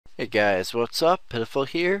Hey guys, what's up? Pitiful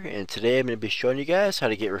here, and today I'm going to be showing you guys how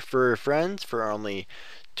to get Refer a Friend for only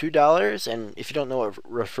 $2. And if you don't know what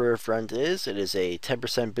Refer a Friend is, it is a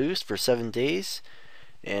 10% boost for 7 days.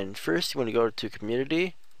 And first, you want to go to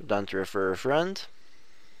Community, go down to Refer a Friend.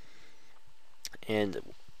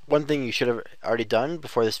 And one thing you should have already done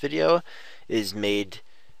before this video is made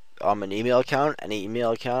an email account, any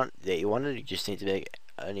email account that you wanted. You just need to make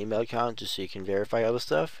an email account just so you can verify all the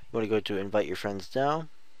stuff. You want to go to Invite Your Friends Now.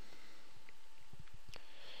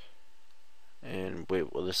 And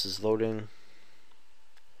wait, well, this is loading.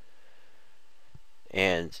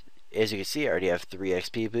 And as you can see, I already have 3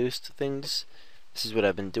 XP boost things. This is what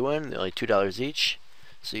I've been doing. They're only $2 each.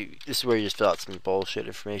 So this is where you just fill out some bullshit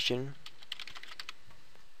information.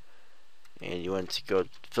 And you want to go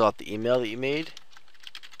fill out the email that you made.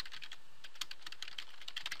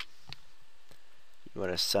 You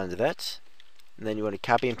want to send that. And then you want to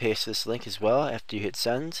copy and paste this link as well after you hit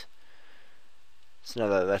send. So now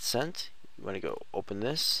that that's sent, you want to go open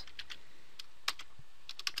this.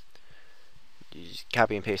 You just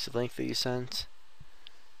copy and paste the link that you sent.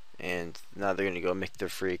 And now they're going to go make their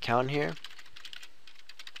free account here.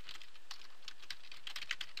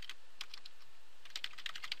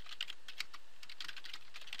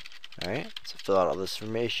 Alright, so fill out all this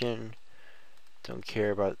information. Don't care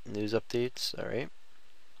about news updates. Alright.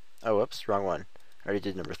 Oh, whoops, wrong one. I already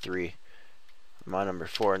did number 3. I'm on number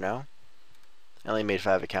 4 now. I only made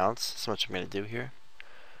 5 accounts. That's how much I'm going to do here.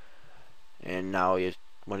 And now you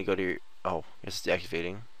want to go to your... Oh, it's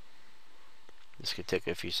deactivating. This could take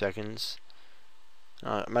a few seconds.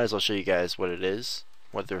 I might as well show you guys what it is.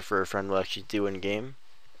 What the Refer a Friend will actually do in game.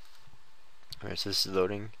 Alright, so this is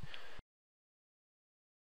loading.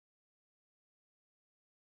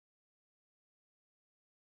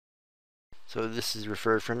 So this is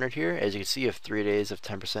Refer a Friend right here. As you can see, you have 3 days of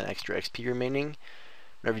 10% extra XP remaining.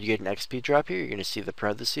 Whenever you get an XP drop here, you're going to see the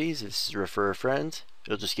parentheses. This is Refer a Friend.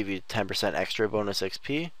 It'll just give you 10% extra bonus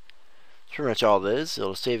XP. That's pretty much all it is.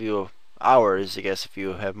 It'll save you hours, I guess, if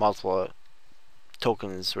you have multiple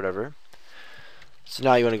tokens, whatever. So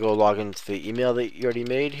now you want to go log into the email that you already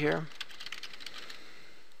made here.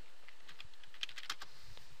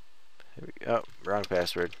 Oh, wrong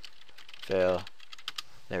password. Fail.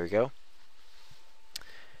 There we go.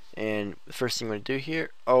 And the first thing you want to do here,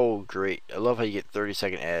 oh great, I love how you get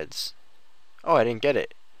 30-second ads. Oh, I didn't get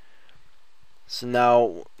it. So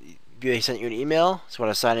now they sent you an email, so you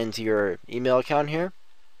want to sign into your email account here.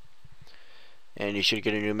 And you should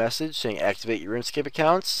get a new message saying activate your RuneScape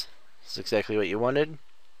accounts. This is exactly what you wanted.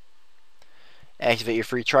 Activate your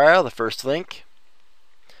free trial, the first link.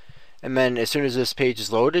 And then as soon as this page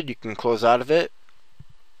is loaded, you can close out of it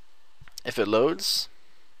if it loads.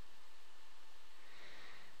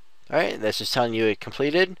 Alright, that's just telling you it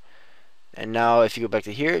completed. And now if you go back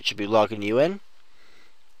to here, it should be logging you in.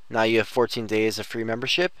 Now you have 14 days of free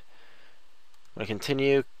membership. I'm going to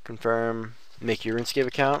continue, confirm, make your RuneScape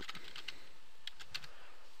account.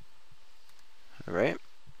 Alright.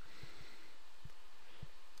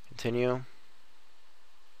 Continue.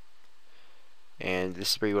 And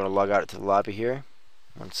this is where you want to log out to the lobby here.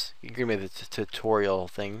 Once you give me the tutorial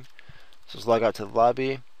thing. So let's log out to the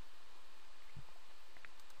lobby.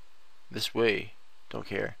 This way. Don't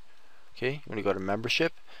care. Okay, you want to go to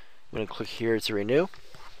membership. You want to click here to renew.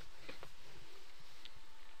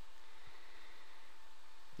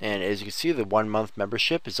 And as you can see, the 1 month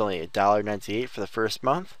membership is only $1.98 for the first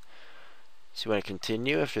month. So you want to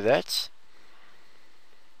continue after that.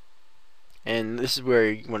 And this is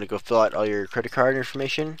where you want to go fill out all your credit card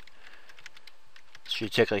information.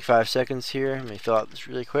 Should take like 5 seconds here. Let me fill out this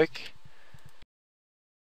really quick.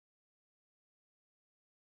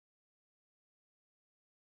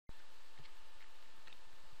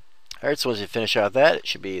 Alright, so once you finish out that, it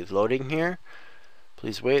should be loading here.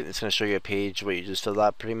 Please wait. It's going to show you a page where you just filled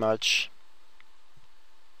out pretty much.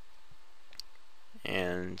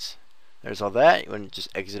 And there's all that. You want to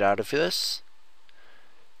just exit out of this.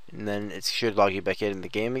 And then it should log you back in the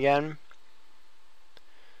game again.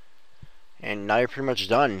 And now you're pretty much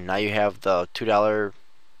done. Now you have the $2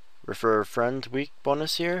 Refer a Friend week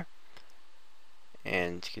bonus here.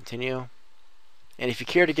 And continue. And if you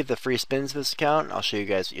care to get the free spins of this account, I'll show you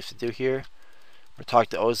guys what you have to do here. Or talk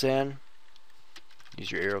to Ozan.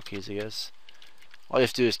 Use your arrow keys, I guess. All you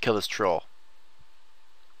have to do is kill this troll.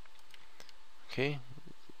 Okay.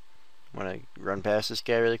 I'm going to run past this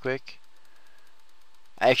guy really quick.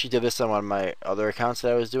 I actually did this on one of my other accounts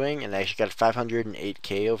that I was doing, and I actually got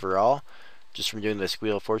 508k overall just from doing this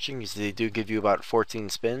Wheel of Fortune, because they do give you about 14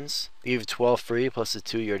 spins. They give you 12 free plus the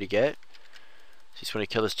 2 you already get. So you just want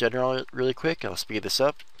to kill this general really quick. I'll speed this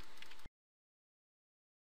up.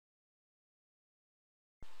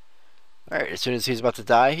 Alright, as soon as he's about to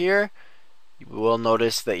die here, you will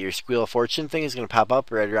notice that your Squeal of Fortune thing is going to pop up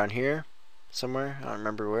right around here somewhere. I don't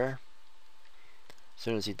remember where. As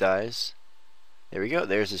soon as he dies. There we go.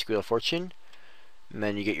 There's the Squeal of Fortune. And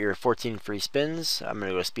then you get your 14 free spins. I'm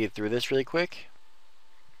going to go speed through this really quick.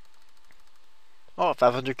 Oh,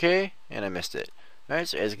 500k, and I missed it. Alright,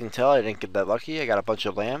 so as you can tell, I didn't get that lucky. I got a bunch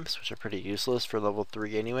of lamps, which are pretty useless for level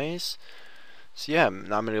 3 anyways. So yeah,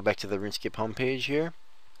 now I'm going to go back to the RuneScape homepage here.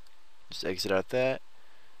 Just exit out that.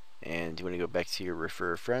 And you want to go back to your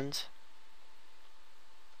refer a friend.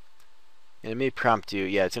 And it may prompt you,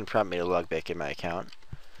 yeah, it's going to prompt me to log back in my account.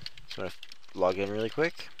 So I'm going to log in really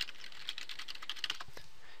quick.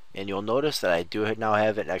 And you'll notice that I do now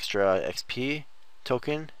have an extra XP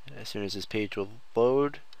token as soon as this page will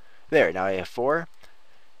load. There, now I have 4.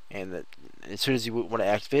 And as soon as you want to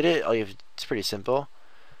activate it, it's pretty simple.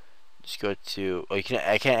 Just go to, I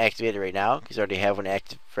can't activate it right now because I already have one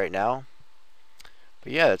active right now.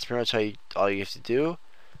 But yeah, that's pretty much all you have to do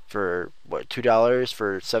for what, $2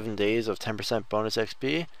 for 7 days of 10% bonus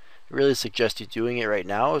XP. I really suggest you doing it right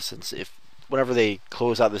now, since whenever they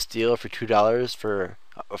close out this deal for $2 for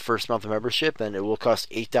a first month of membership, then it will cost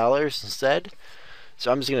 $8 instead.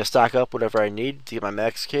 So I'm just going to stock up whatever I need to get my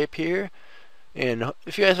max cape here. And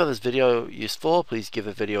if you guys found this video useful, please give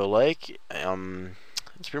the video a like.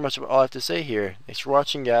 That's pretty much all I have to say here. Thanks for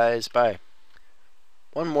watching, guys. Bye.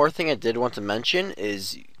 One more thing I did want to mention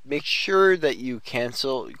is make sure that you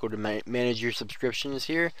go to manage your subscriptions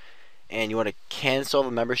here, and you want to cancel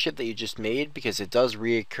the membership that you just made, because it does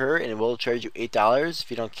reoccur and it will charge you $8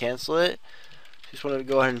 if you don't cancel it. Just want to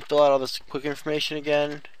go ahead and fill out all this quick information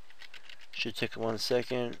again. Should take 1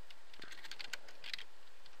 second.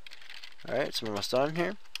 Alright, so I'm almost done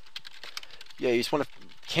here. Yeah, you just want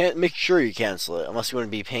to make sure you cancel it, unless you want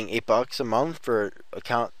to be paying $8 a month for an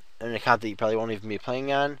account that you probably won't even be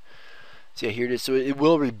playing on. So yeah, here it is. So it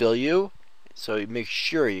will rebill you, so make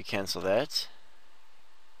sure you cancel that.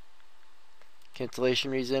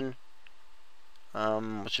 Cancellation reason,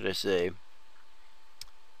 what should I say?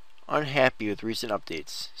 Unhappy with recent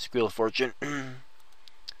updates. Squeal of Fortune.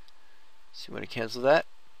 So you want to cancel that.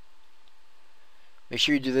 Make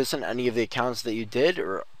sure you do this on any of the accounts that you did,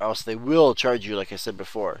 or else they will charge you, like I said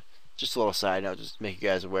before. Just a little side note, just to make you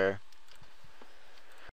guys aware.